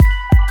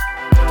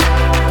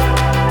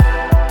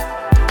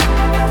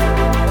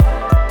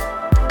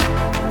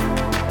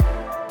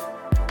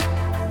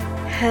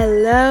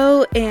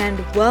and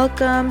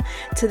welcome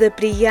to the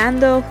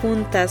Brillando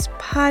Juntas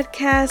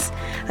podcast,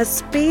 a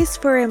space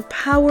for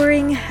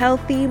empowering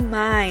healthy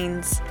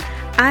minds.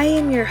 I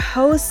am your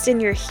host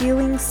and your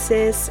healing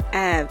sis,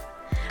 Ev.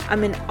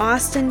 I'm an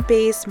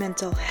Austin-based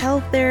mental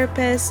health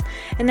therapist,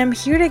 and I'm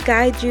here to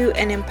guide you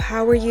and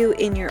empower you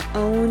in your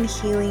own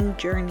healing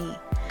journey.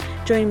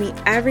 Join me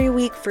every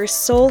week for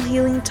soul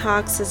healing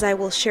talks as I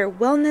will share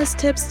wellness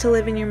tips to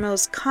live in your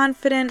most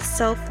confident,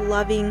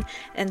 self-loving,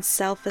 and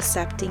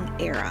self-accepting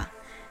era.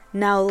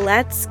 Now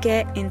let's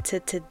get into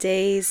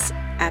today's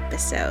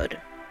episode.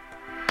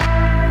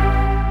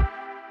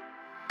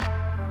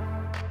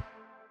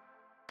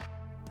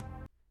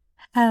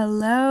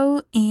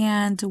 Hello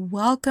and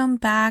welcome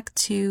back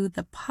to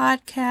the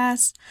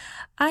podcast.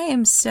 I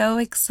am so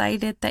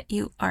excited that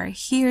you are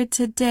here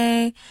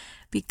today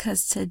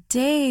because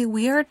today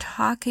we are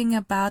talking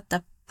about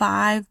the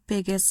 5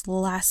 biggest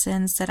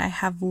lessons that I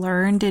have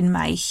learned in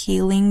my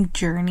healing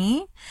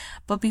journey.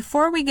 But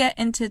before we get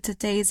into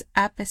today's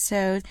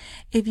episode,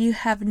 if you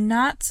have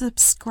not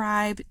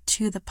subscribed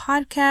to the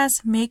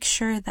podcast, make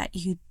sure that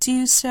you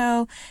do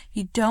so.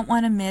 You don't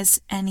want to miss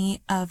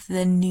any of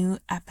the new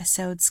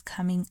episodes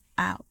coming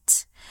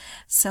out.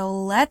 So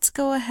let's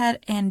go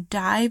ahead and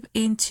dive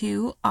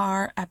into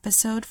our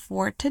episode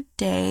for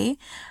today.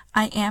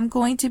 I am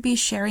going to be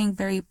sharing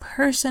very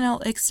personal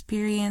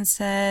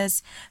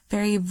experiences,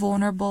 very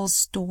vulnerable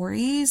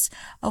stories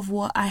of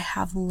what I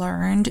have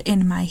learned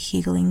in my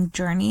healing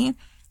journey.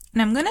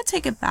 And I'm going to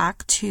take it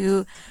back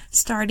to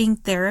starting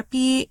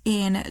therapy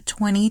in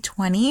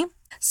 2020.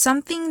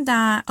 Something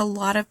that a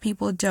lot of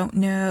people don't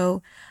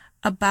know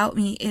about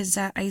me is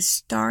that I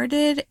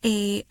started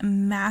a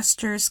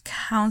master's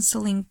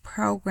counseling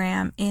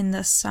program in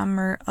the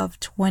summer of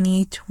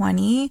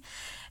 2020,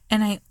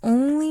 and I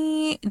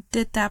only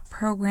did that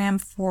program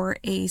for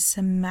a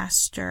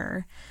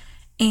semester.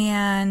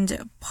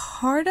 And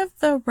part of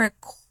the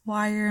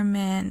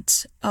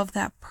requirement of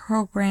that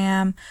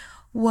program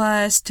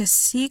was to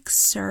seek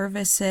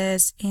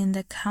services in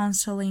the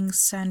counseling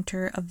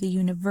center of the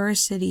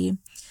university.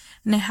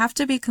 And I have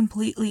to be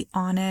completely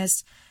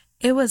honest,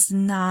 it was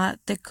not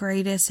the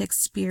greatest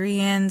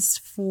experience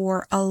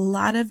for a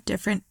lot of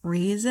different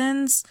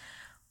reasons.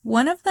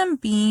 One of them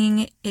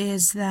being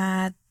is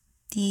that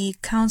the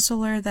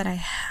counselor that I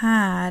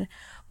had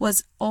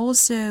was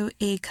also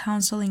a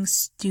counseling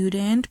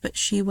student, but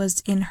she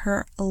was in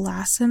her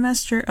last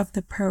semester of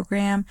the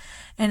program,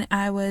 and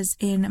I was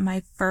in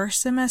my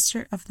first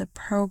semester of the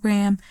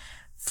program.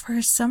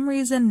 For some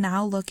reason,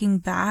 now looking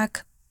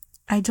back,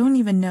 I don't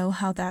even know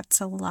how that's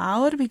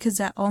allowed because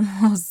that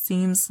almost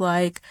seems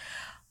like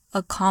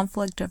a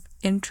conflict of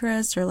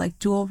interest or like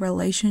dual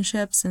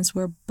relationship since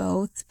we're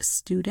both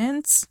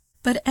students.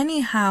 But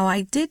anyhow,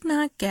 I did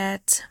not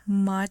get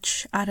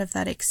much out of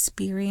that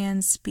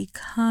experience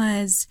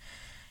because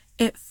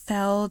it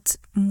felt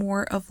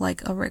more of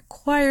like a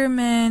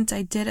requirement.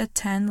 I did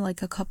attend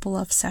like a couple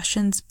of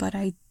sessions, but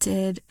I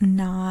did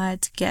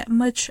not get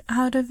much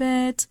out of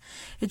it.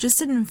 It just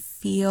didn't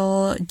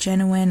feel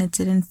genuine. It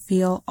didn't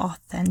feel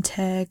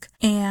authentic.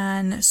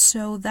 And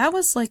so that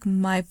was like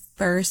my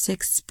first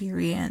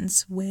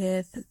experience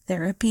with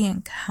therapy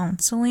and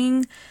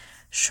counseling.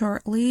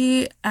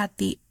 Shortly at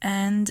the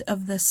end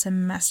of the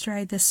semester,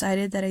 I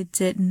decided that I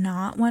did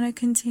not want to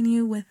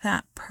continue with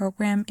that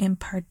program in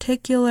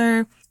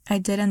particular. I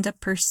did end up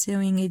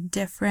pursuing a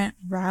different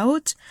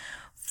route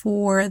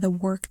for the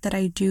work that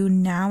I do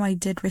now. I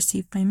did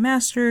receive my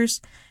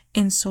master's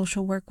in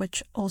social work,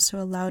 which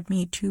also allowed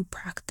me to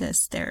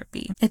practice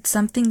therapy. It's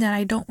something that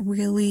I don't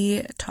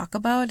really talk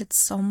about.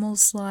 It's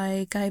almost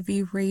like I've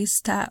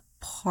erased that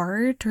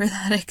part or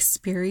that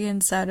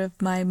experience out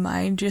of my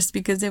mind just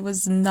because it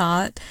was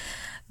not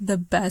the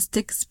best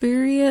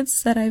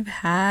experience that I've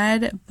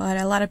had. But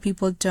a lot of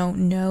people don't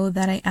know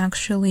that I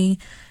actually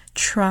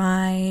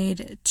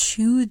tried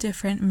 2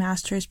 different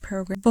master's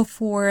programs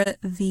before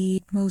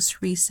the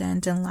most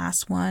recent and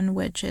last one,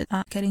 which is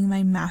getting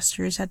my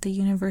master's at the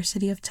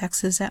University of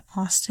Texas at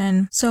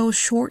Austin. So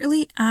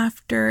shortly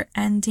after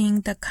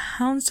ending the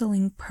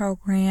counseling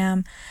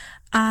program,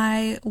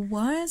 I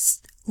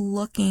was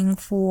looking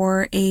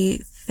for a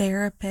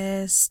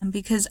therapist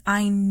because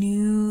I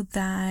knew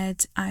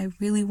that I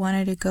really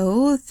wanted to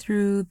go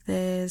through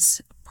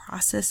this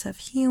process of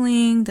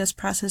healing, this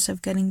process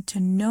of getting to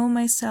know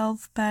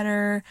myself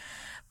better.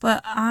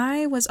 But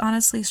I was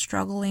honestly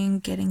struggling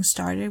getting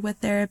started with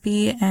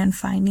therapy and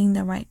finding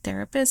the right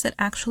therapist. It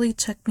actually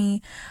took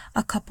me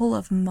a couple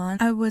of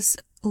months. I was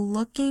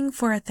looking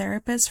for a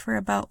therapist for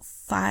about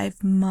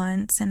 5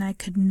 months and I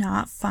could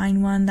not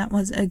find one that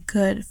was a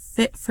good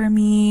fit for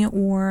me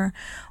or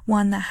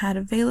one that had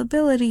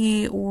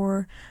availability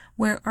or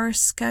where our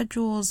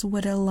schedules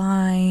would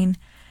align.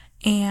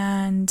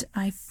 And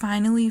I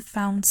finally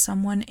found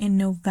someone in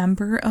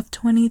November of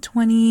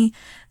 2020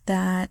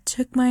 that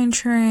took my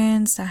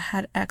insurance, that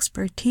had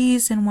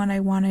expertise in what I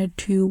wanted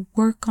to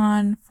work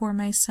on for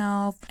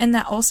myself, and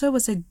that also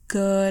was a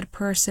good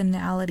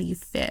personality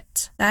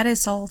fit. That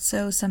is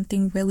also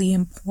something really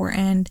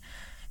important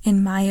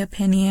In my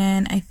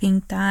opinion, I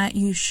think that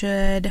you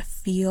should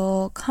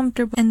feel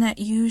comfortable and that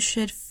you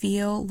should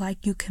feel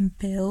like you can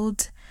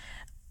build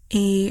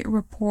a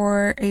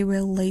rapport, a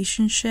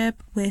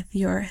relationship with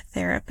your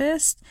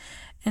therapist.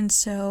 And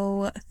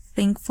so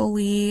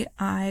thankfully,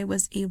 I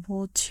was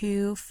able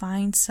to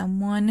find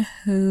someone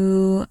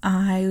who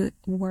I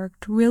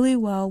worked really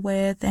well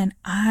with, and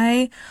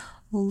I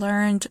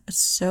learned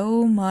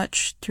so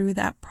much through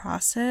that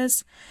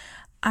process.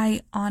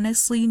 I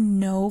honestly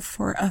know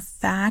for a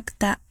fact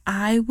that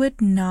I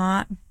would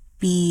not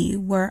be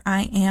where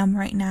I am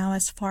right now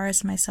as far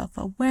as my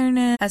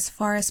self-awareness, as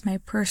far as my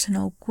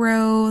personal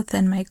growth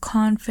and my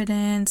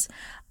confidence.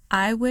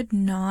 I would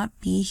not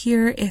be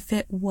here if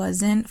it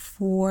wasn't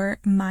for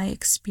my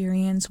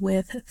experience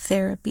with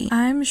therapy.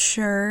 I'm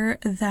sure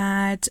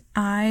that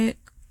I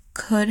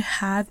could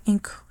have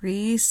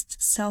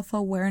increased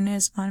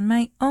self-awareness on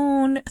my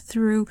own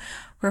through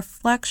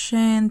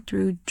reflection,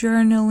 through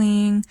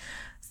journaling,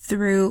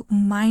 through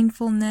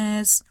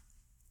mindfulness,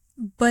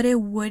 but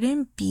it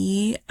wouldn't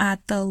be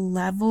at the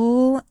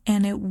level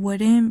and it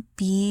wouldn't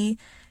be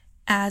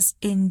as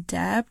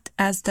in-depth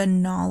as the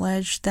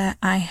knowledge that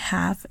I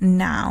have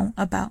now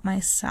about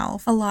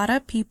myself. A lot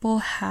of people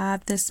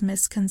have this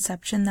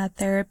misconception that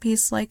therapy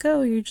is like,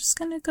 oh, you're just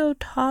gonna go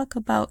talk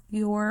about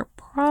your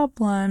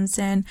problems,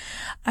 and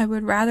I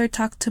would rather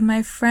talk to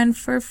my friend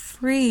for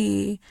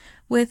free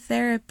with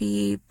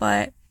therapy,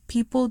 but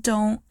people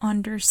don't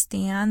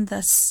understand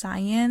the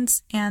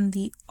science and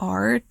the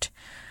art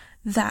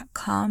that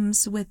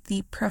comes with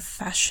the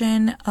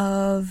profession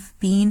of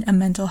being a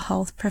mental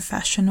health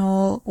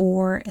professional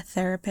or a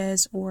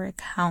therapist or a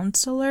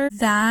counselor.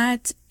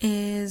 That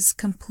is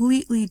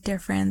completely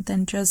different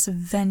than just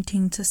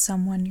venting to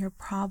someone your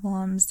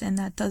problems, and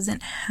that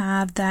doesn't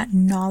have that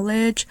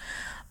knowledge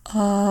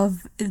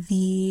of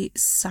the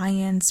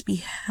science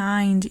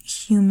behind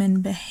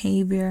human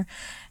behavior,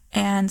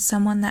 and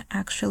someone that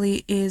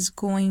actually is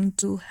going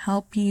to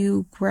help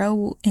you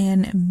grow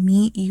and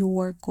meet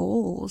your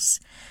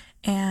goals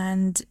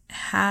and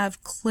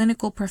have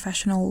clinical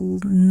professional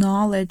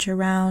knowledge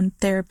around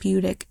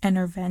therapeutic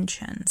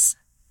interventions.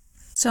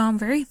 So I'm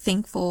very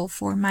thankful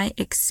for my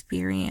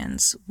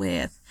experience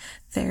with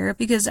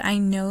therapy because I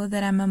know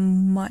that I'm a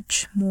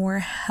much more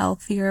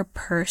healthier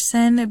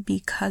person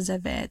because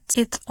of it.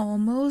 It's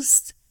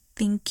almost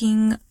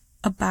thinking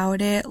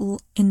about it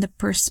in the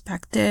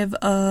perspective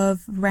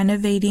of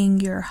renovating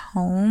your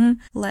home.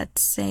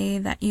 Let's say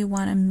that you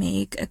want to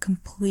make a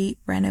complete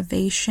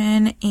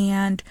renovation,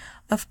 and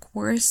of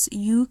course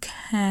you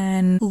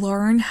can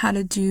learn how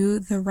to do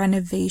the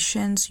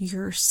renovations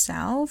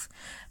yourself,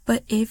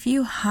 but if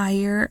you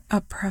hire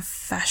a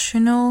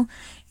professional,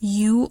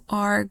 you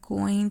are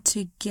going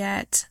to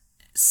get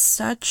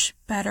such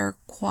better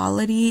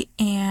quality,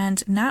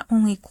 and not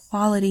only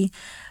quality,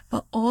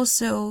 but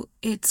also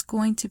it's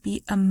going to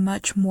be a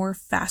much more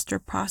faster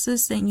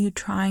process than you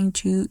trying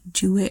to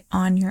do it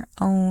on your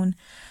own.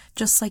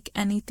 Just like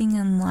anything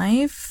in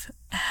life,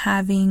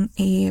 having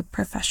a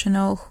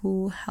professional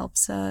who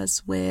helps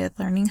us with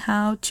learning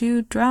how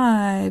to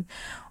drive,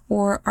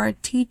 or our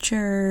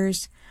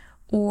teachers,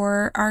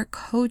 or our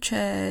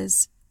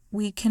coaches,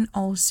 we can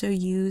also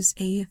use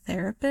a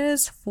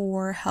therapist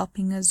for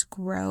helping us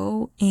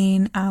grow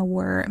in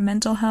our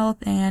mental health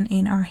and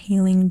in our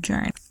healing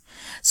journey.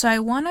 So I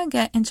want to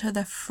get into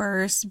the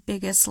first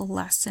biggest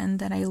lesson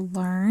that I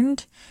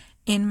learned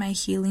in my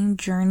healing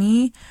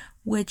journey,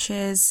 which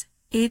is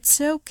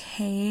it's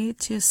okay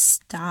to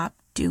stop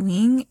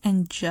doing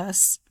and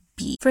just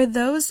be. For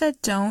those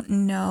that don't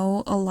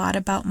know a lot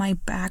about my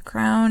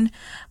background,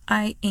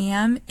 I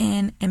am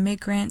an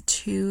immigrant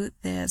to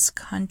this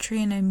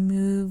country, and I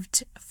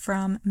moved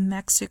from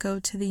Mexico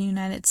to the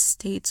United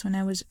States when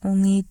I was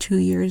only 2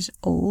 years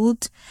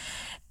old.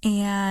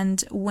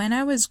 And when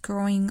I was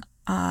growing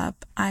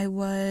up, I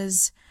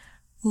was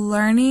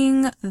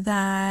learning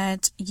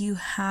that you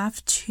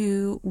have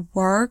to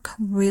work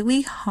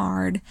really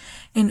hard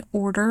in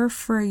order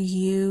for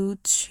you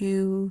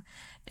to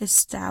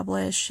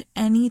establish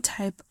any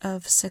type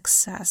of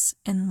success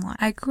in life.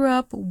 I grew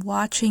up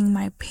watching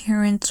my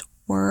parents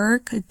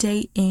work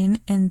day in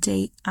and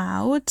day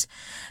out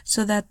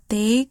so that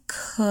they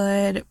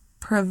could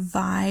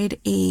provide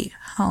a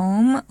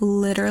home,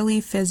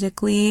 literally,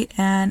 physically,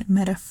 and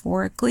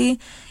metaphorically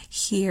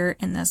here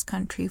in this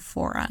country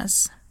for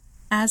us.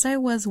 As I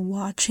was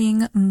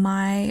watching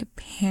my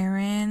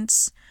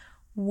parents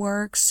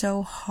work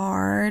so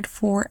hard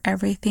for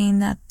everything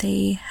that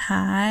they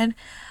had,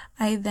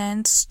 I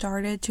then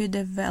started to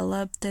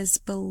develop this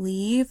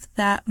belief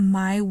that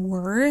my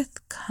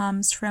worth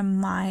comes from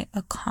my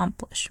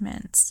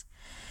accomplishments.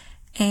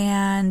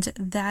 And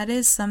that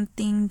is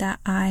something that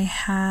I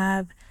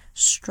have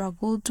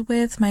struggled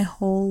with my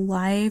whole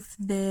life,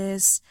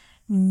 this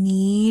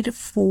need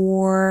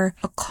for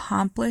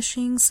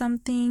accomplishing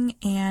something,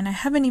 and I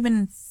haven't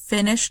even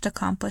finished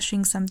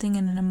accomplishing something,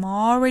 and I'm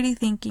already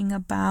thinking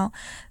about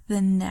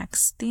the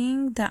next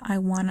thing that I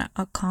want to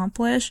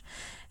accomplish.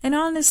 And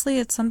honestly,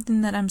 it's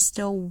something that I'm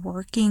still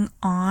working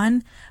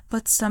on,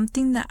 but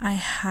something that I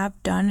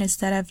have done is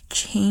that I've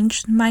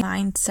changed my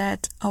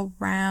mindset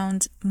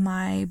around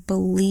my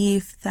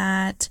belief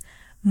that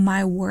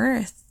my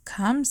worth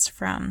comes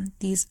from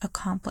these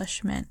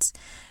accomplishments.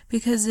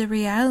 Because the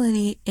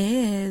reality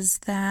is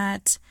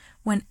that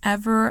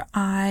whenever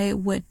I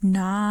would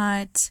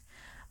not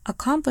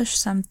accomplish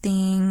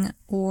something,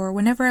 or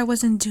whenever I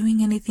wasn't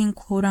doing anything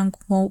quote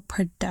unquote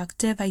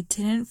productive, I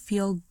didn't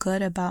feel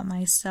good about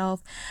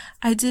myself.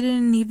 I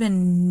didn't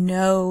even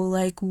know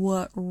like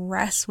what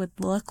rest would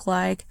look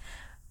like.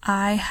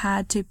 I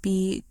had to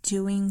be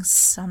doing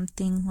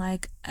something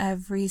like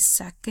every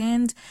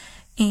second,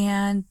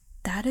 and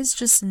that is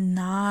just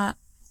not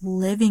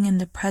living in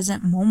the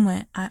present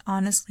moment. I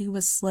honestly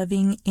was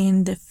living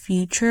in the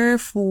future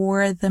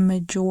for the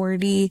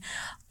majority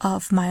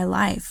of my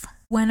life.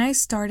 When I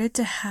started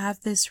to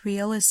have this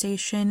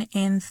realization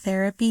in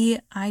therapy,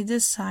 I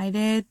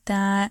decided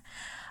that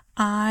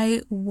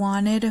I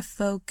wanted to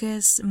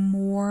focus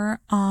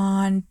more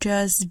on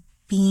just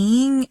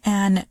being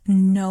and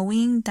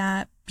knowing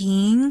that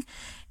being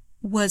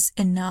was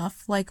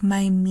enough. Like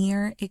my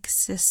mere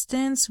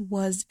existence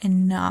was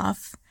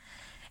enough,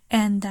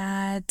 and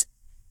that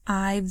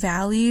I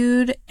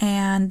valued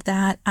and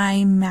that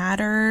I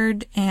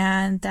mattered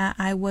and that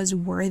I was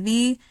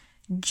worthy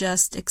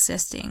just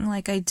existing.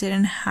 Like I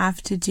didn't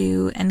have to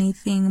do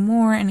anything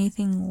more,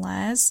 anything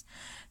less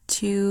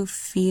to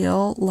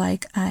feel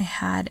like I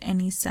had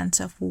any sense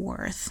of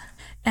worth.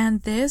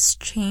 And this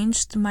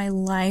changed my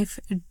life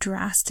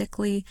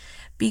drastically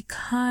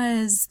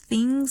because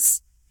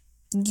things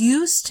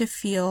used to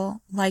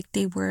feel like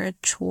they were a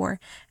chore.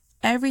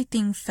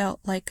 Everything felt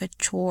like a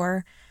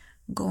chore.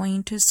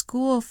 Going to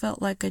school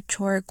felt like a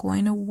chore.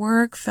 Going to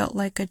work felt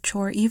like a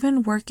chore.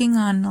 Even working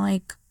on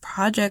like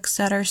projects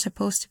that are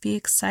supposed to be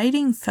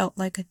exciting felt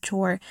like a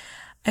chore.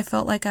 I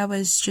felt like I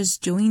was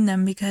just doing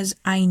them because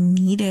I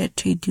needed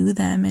to do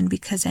them and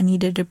because I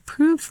needed to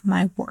prove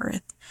my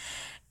worth.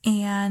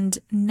 And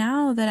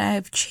now that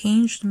I've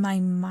changed my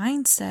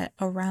mindset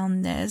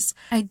around this,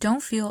 I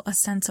don't feel a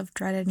sense of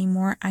dread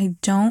anymore. I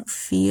don't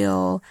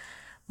feel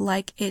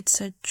like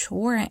it's a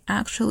chore. I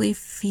actually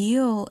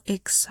feel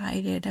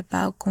excited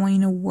about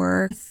going to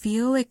work. I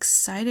feel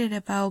excited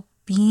about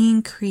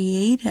being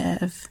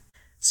creative.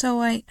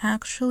 So I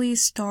actually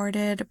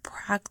started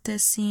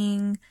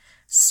practicing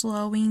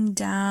slowing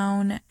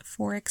down.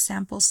 For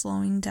example,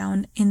 slowing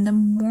down in the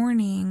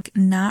morning,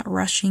 not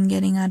rushing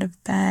getting out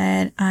of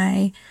bed.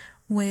 I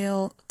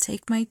will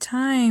take my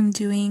time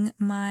doing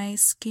my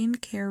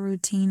skincare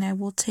routine. I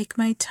will take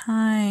my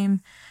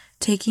time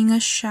taking a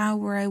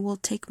shower. I will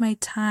take my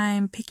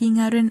time picking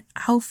out an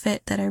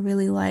outfit that I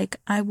really like.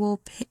 I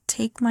will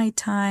take my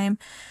time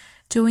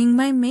doing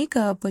my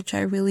makeup, which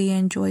I really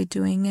enjoy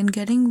doing, and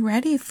getting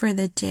ready for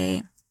the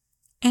day.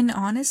 And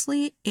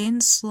honestly,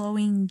 in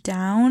slowing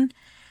down,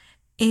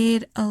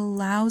 it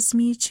allows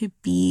me to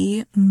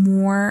be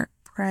more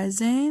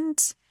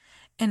present,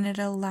 and it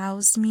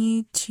allows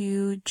me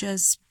to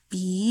just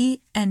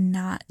be and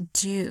not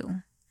do.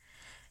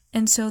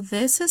 And so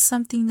this is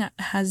something that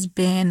has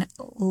been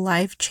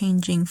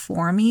life-changing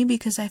for me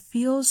because I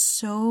feel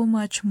so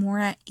much more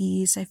at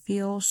ease. I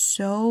feel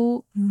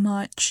so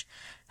much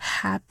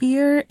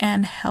happier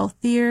and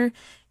healthier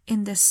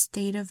in the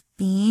state of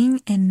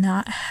being and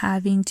not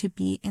having to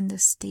be in the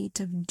state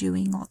of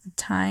doing all the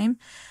time.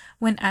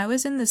 When I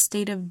was in the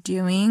state of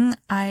doing,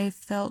 I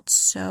felt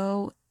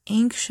so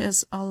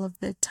anxious all of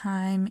the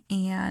time,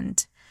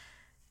 and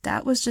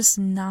that was just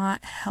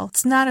not health.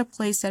 It's not a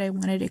place that I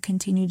wanted to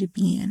continue to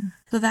be in.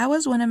 So that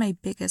was one of my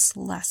biggest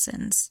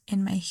lessons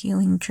in my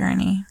healing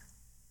journey.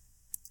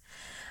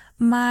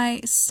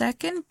 My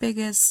second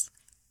biggest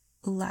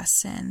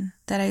lesson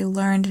that I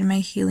learned in my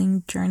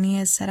healing journey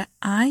is that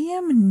I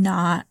am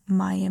not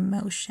my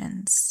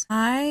emotions.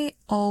 I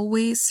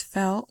always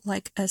felt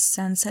like a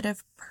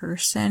sensitive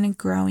person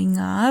growing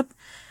up,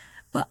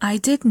 but I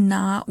did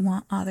not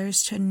want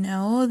others to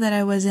know that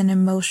I was an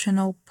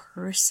emotional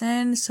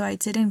person, so I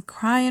didn't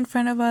cry in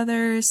front of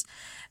others,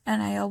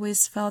 and I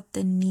always felt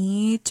the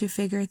need to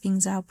figure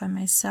things out by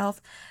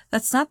myself.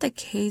 That's not the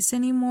case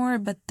anymore,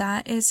 but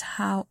that is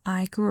how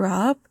I grew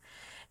up.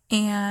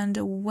 And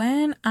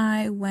when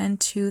I went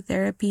to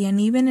therapy, and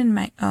even in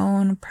my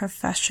own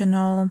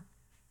professional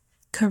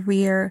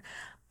career,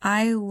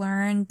 I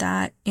learned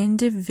that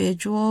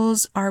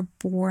individuals are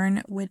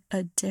born with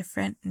a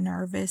different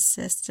nervous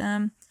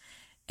system,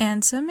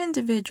 and some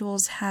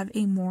individuals have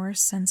a more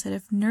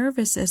sensitive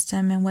nervous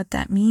system. And what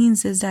that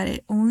means is that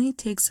it only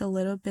takes a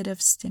little bit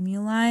of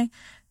stimuli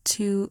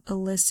to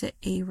elicit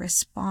a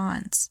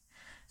response.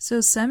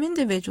 So some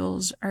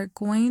individuals are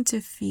going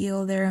to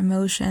feel their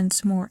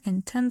emotions more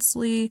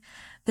intensely.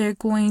 They're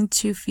going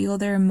to feel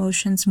their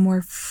emotions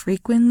more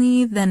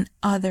frequently than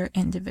other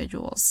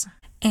individuals.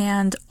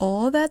 And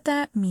all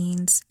that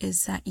means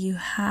is that you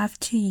have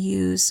to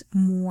use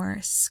more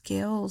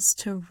skills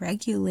to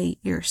regulate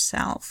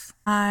yourself.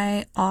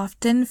 I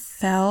often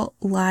felt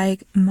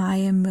like my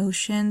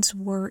emotions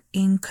were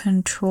in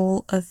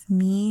control of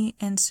me,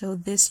 and so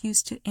this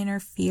used to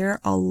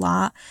interfere a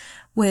lot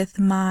with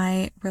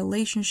my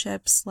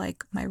relationships,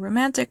 like my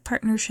romantic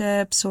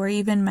partnerships or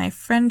even my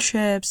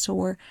friendships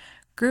or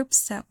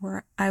groups that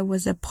I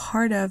was a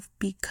part of,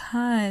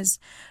 because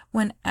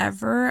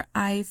whenever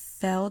I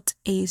felt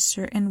a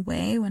certain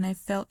way, when I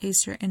felt a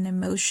certain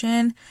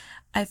emotion,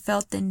 I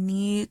felt the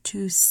need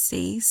to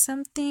say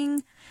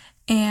something,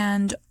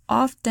 and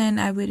often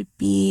I would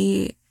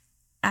be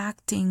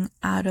acting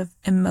out of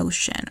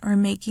emotion or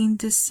making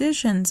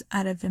decisions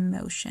out of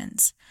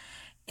emotions.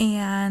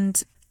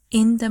 And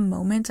in the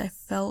moment, I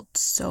felt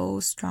so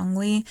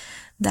strongly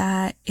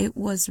that it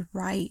was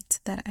right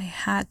that I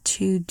had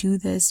to do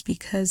this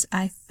because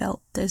I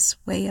felt this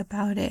way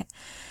about it.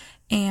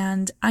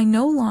 And I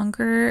no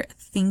longer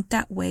think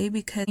that way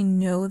because I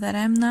know that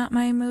I'm not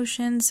my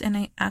emotions. And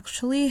I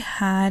actually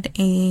had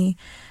a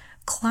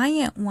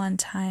client one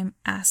time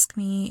ask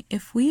me,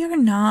 if we are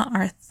not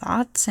our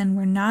thoughts and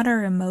we're not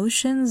our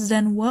emotions,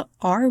 then what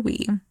are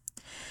we?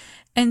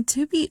 And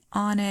to be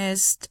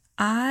honest,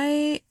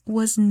 I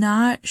was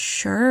not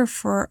sure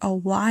for a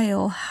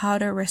while how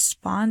to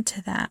respond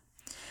to that.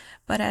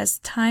 But as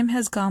time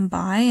has gone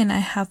by and I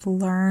have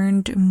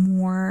learned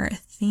more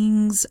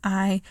things,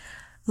 I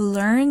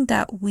learned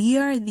that we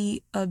are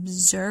the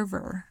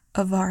observer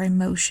of our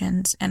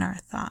emotions and our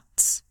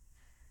thoughts.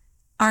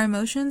 Our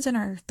emotions and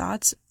our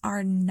thoughts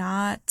are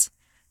not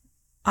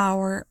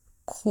our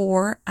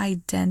core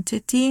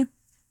identity.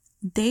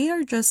 They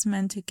are just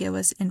meant to give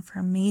us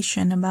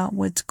information about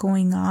what's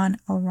going on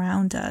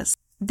around us.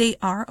 They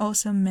are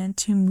also meant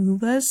to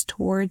move us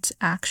towards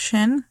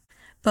action,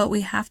 but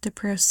we have to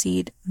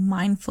proceed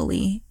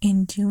mindfully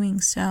in doing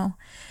so.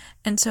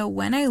 And so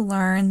when I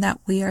learned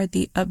that we are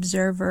the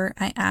observer,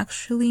 I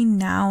actually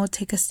now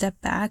take a step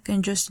back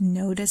and just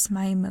notice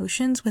my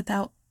emotions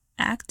without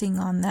acting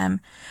on them.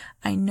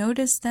 I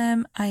notice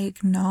them, I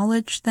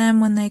acknowledge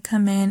them when they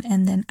come in,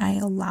 and then I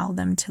allow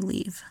them to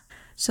leave.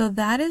 So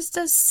that is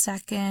the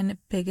second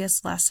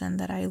biggest lesson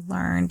that I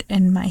learned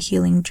in my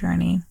healing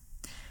journey.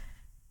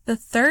 The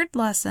third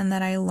lesson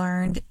that I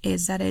learned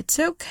is that it's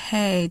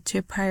okay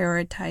to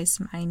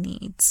prioritize my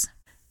needs.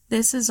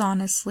 This is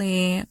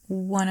honestly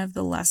one of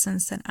the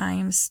lessons that I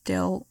am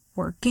still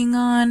working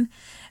on,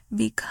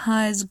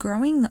 because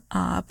growing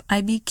up,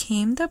 I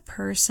became the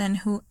person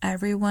who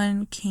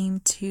everyone came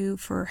to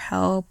for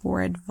help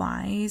or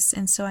advice,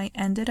 and so I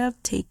ended up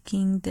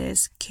taking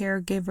this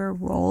caregiver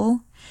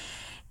role.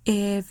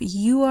 If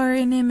you are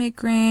an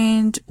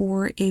immigrant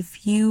or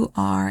if you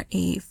are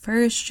a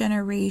first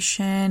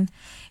generation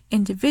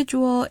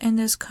individual in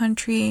this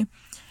country,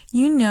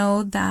 you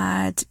know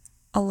that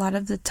a lot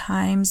of the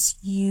times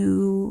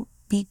you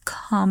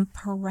become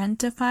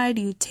parentified,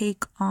 you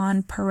take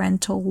on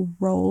parental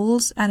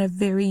roles at a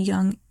very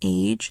young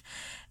age.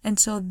 And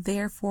so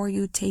therefore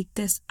you take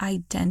this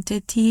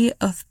identity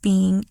of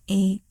being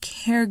a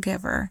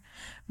caregiver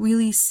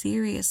really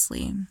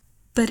seriously.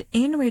 But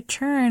in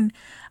return,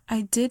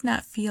 I did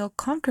not feel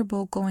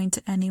comfortable going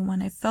to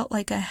anyone. I felt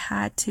like I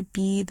had to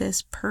be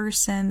this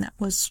person that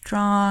was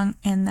strong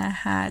and that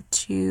had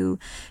to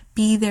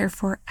be there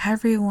for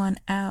everyone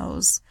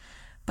else.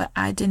 But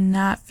I did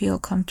not feel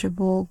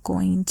comfortable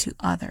going to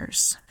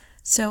others.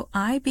 So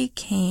I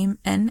became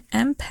an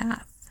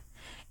empath.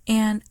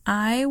 And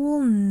I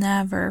will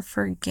never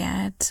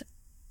forget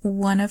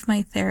one of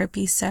my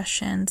therapy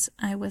sessions.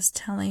 I was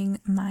telling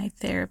my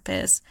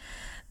therapist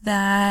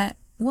that,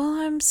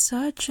 well, I'm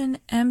such an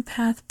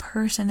empath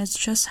person. It's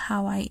just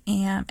how I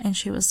am. And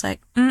she was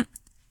like,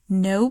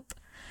 nope,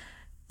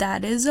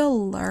 that is a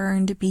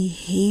learned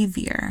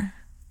behavior.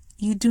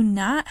 You do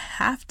not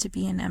have to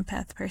be an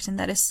empath person.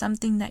 That is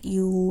something that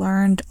you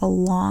learned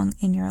along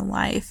in your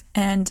life.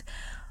 And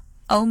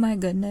oh my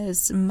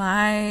goodness,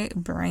 my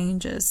brain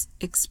just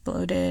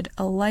exploded.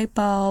 A light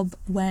bulb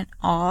went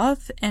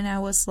off and I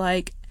was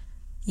like,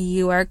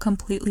 you are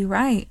completely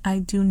right. I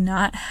do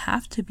not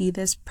have to be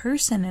this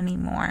person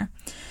anymore.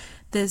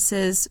 This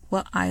is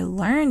what I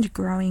learned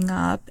growing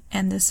up,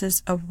 and this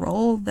is a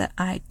role that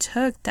I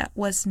took that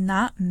was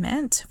not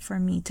meant for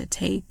me to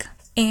take.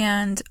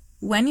 And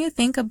when you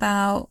think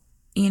about,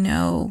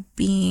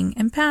 being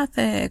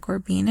empathic or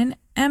being an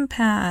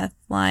empath,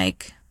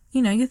 like,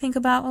 you think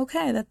about,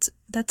 okay,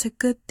 that's a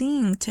good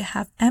thing to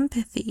have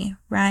empathy,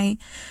 right?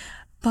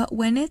 But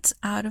when it's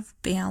out of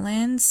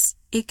balance,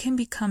 it can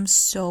become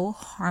so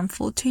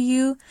harmful to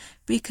you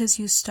because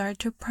you start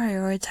to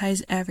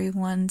prioritize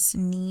everyone's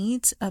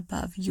needs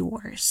above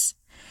yours.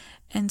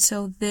 And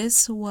so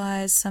this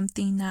was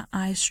something that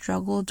I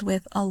struggled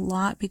with a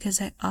lot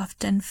because I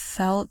often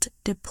felt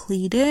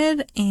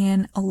depleted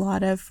in a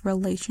lot of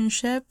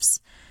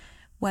relationships,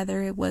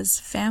 whether it was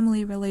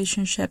family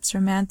relationships,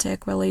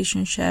 romantic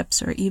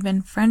relationships, or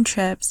even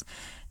friendships.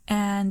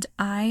 And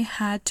I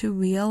had to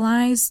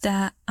realize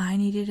that I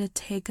needed to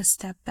take a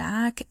step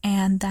back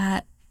and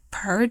that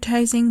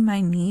prioritizing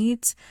my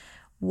needs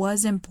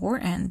was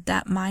important,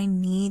 that my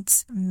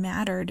needs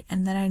mattered,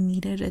 and that I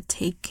needed to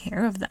take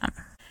care of them.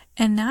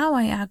 And now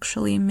I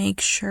actually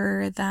make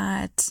sure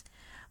that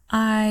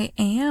I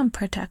am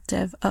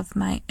protective of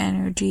my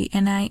energy,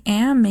 and I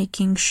am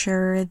making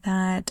sure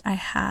that I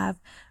have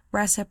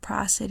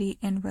reciprocity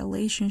in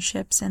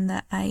relationships, and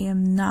that I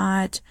am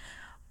not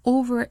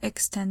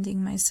overextending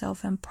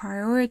myself and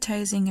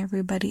prioritizing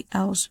everybody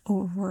else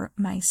over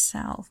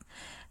myself.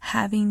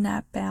 Having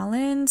that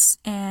balance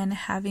and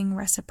having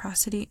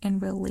reciprocity in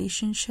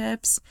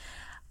relationships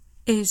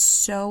is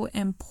so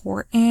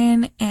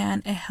important,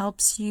 and it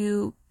helps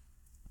you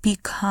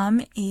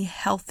become a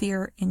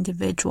healthier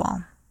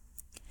individual.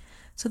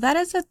 So that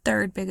is the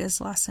third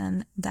biggest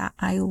lesson that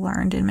I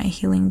learned in my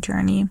healing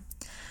journey.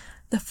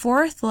 The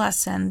fourth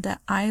lesson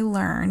that I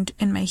learned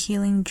in my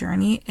healing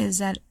journey is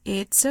that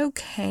it's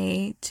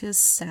okay to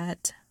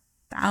set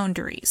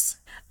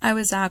boundaries. I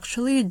was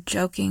actually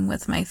joking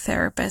with my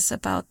therapist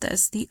about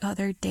this the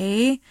other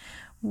day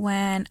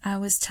when I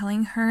was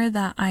telling her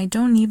that I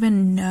don't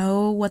even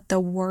know what the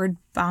word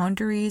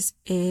boundaries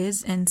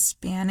is in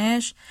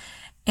Spanish.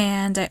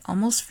 And I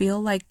almost feel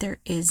like there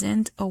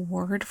isn't a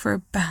word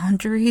for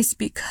boundaries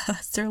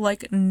because they're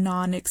like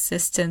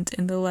non-existent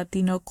in the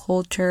Latino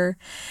culture.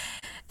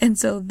 And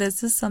so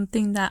this is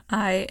something that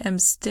I am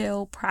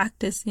still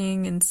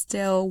practicing and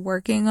still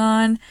working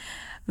on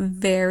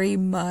very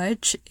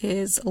much,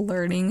 is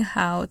learning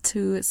how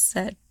to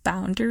set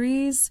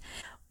boundaries.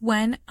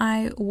 When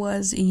I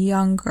was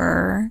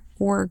younger,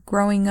 or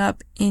growing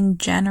up in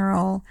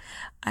general,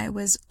 I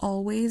was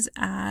always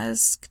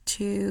asked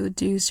to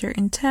do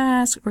certain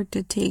tasks or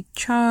to take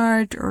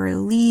charge or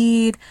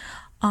lead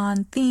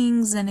on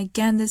things. And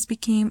again, this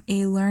became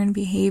a learned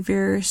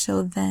behavior.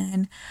 So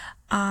then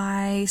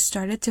I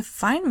started to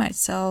find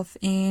myself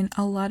in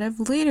a lot of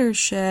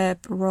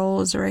leadership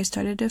roles, or I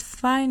started to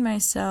find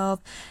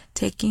myself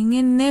taking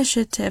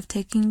initiative,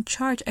 taking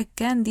charge.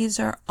 Again, these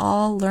are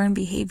all learned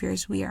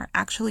behaviors. We are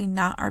actually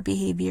not our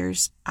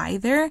behaviors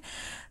either.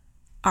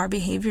 Our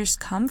behaviors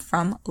come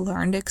from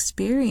learned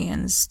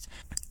experience,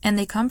 and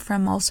they come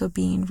from also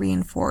being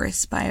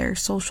reinforced by our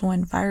social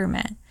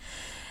environment.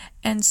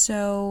 And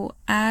so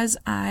as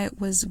I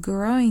was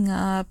growing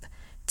up,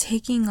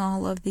 taking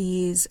all of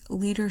these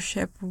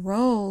leadership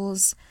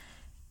roles,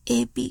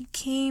 it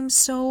became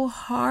so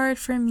hard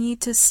for me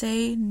to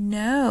say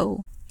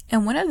no.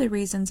 And one of the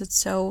reasons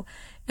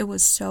it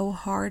was so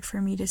hard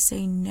for me to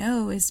say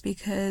no is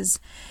because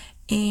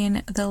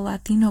in the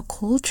Latino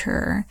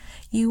culture,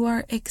 you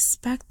are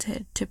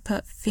expected to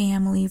put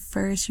family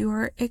first. You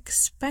are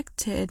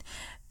expected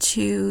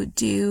to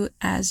do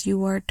as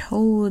you are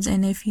told.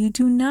 And if you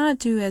do not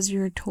do as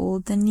you're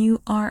told, then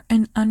you are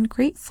an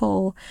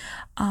ungrateful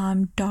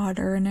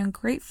daughter, an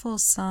ungrateful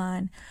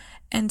son.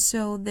 And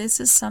so this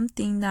is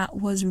something that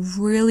was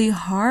really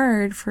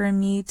hard for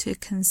me to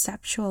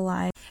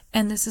conceptualize.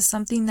 And this is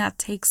something that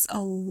takes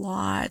a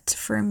lot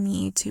for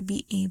me to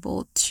be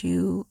able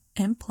to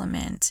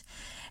implement.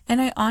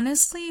 And I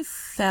honestly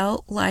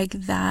felt like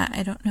that.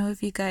 I don't know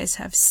if you guys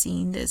have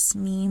seen this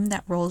meme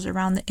that rolls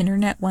around the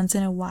internet once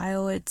in a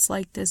while. It's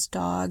like this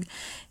dog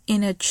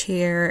in a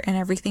chair and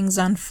everything's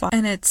on fire,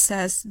 and it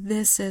says,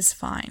 "This is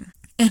fine."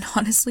 And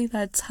honestly,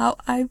 that's how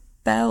I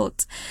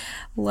felt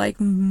like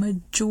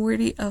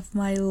majority of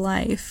my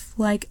life.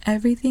 Like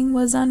everything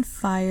was on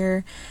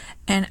fire,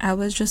 and I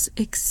was just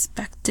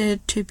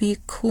expected to be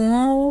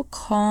cool,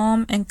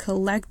 calm, and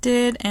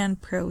collected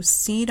and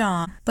proceed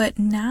on. But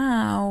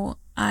now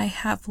I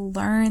have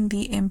learned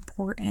the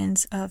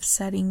importance of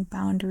setting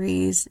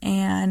boundaries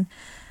and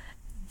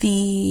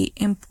the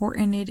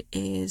important it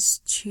is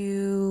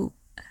to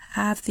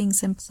have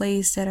things in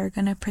place that are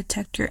going to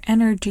protect your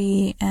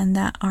energy and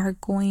that are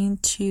going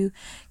to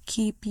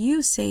keep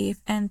you safe.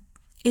 And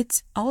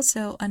it's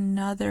also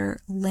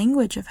another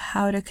language of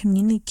how to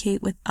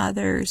communicate with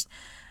others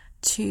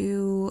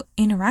to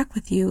interact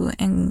with you,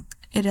 and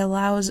it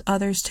allows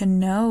others to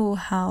know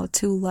how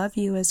to love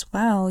you as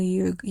well.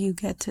 You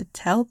get to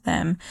tell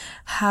them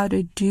how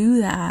to do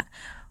that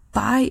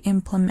by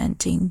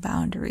implementing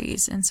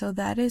boundaries. And so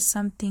that is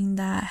something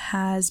that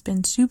has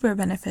been super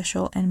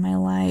beneficial in my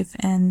life,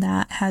 and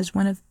that has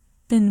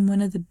been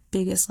one of the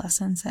biggest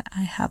lessons that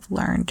I have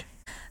learned.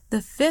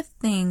 The fifth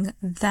thing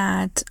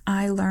that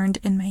I learned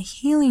in my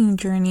healing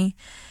journey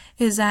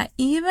is that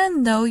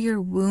even though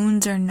your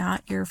wounds are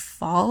not your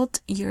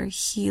fault, your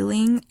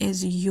healing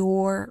is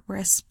your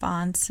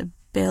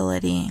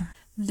responsibility.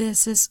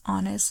 This is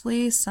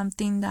honestly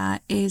something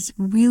that is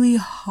really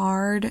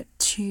hard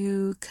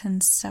to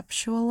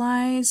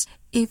conceptualize.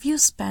 If you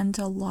spend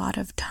a lot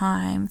of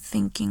time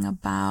thinking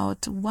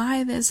about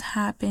why this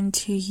happened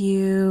to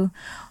you,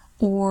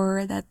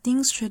 or that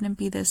things shouldn't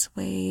be this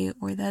way,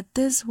 or that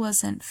this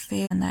wasn't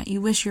fair, and that you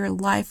wish your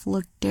life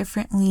looked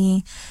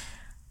differently,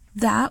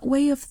 that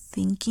way of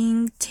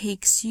thinking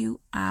takes you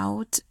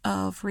out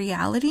of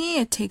reality.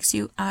 It takes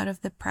you out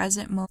of the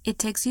present moment. It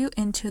takes you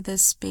into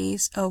this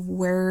space of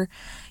where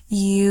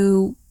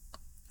you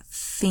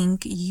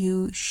think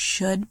you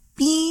should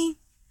be,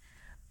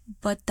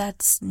 but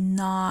that's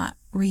not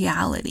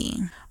reality.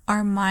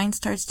 Our mind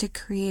starts to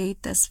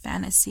create this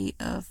fantasy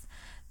of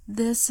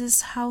this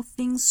is how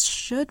things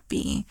should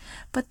be,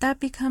 but that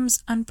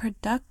becomes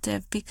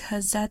unproductive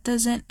because that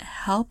doesn't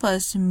help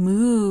us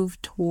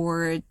move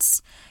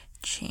towards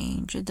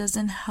change. It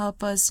doesn't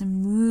help us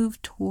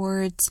move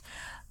towards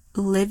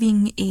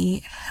living a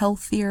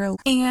healthier.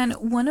 And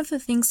one of the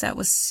things that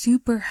was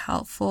super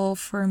helpful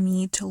for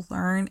me to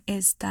learn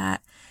is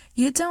that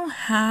you don't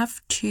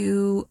have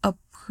to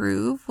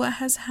approve what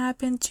has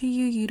happened to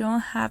you. You don't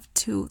have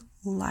to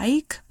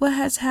like what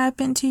has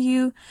happened to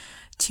you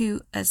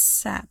to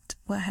accept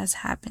what has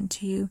happened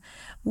to you.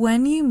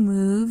 When you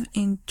move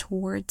in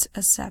towards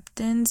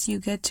acceptance, you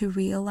get to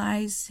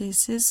realize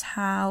this is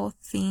how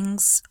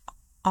things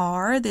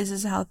are, this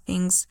is how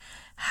things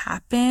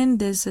happen,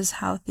 this is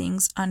how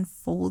things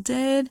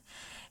unfolded,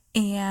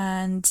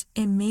 and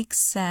it makes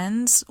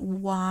sense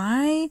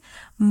why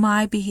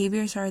my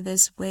behaviors are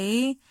this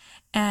way,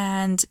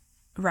 and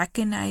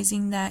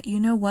recognizing that, you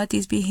know what,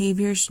 these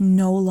behaviors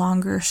no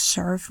longer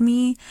serve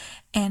me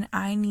and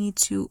I need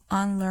to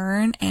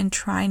unlearn and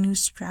try new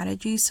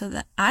strategies so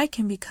that I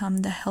can become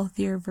the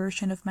healthier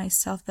version of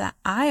myself that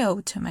I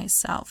owe to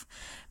myself,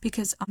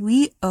 because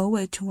we owe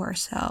it to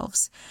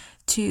ourselves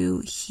to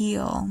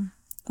heal.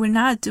 We're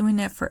not doing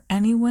it for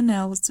anyone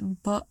else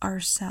but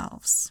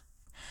ourselves.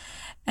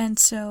 And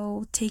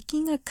so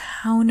taking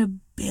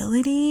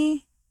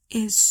accountability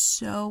is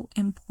so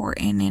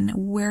important in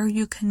where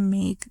you can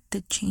make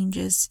the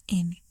changes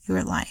in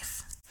your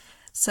life.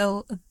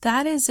 So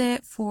that is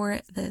it for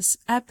this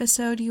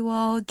episode, you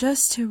all.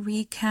 Just to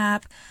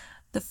recap,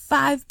 the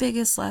 5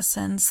 biggest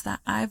lessons that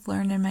I've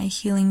learned in my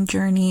healing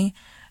journey.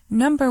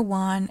 Number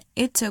 1,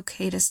 it's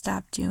okay to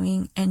stop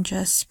doing and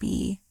just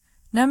be.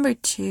 Number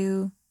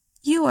 2,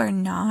 you are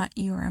not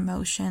your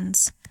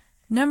emotions.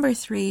 Number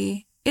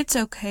 3, it's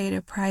okay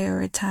to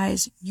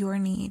prioritize your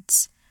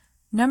needs.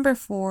 Number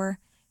 4,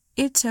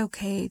 it's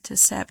okay to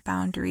set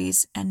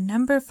boundaries. And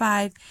number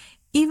 5,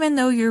 even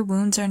though your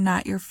wounds are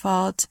not your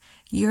fault,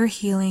 your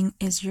healing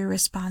is your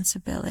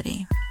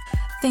responsibility.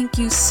 Thank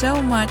you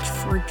so much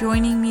for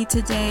joining me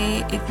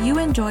today. If you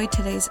enjoyed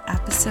today's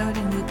episode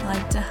and you'd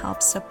like to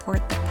help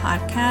support the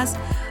podcast,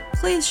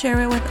 please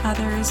share it with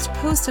others,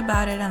 post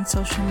about it on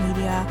social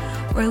media,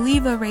 or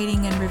leave a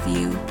rating and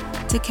review.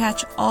 To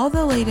catch all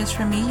the latest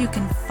from me, you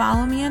can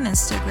follow me on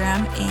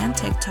Instagram and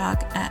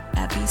TikTok at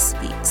Evie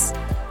Speaks.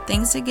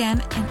 Thanks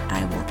again, and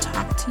I will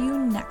talk to you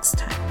next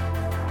time.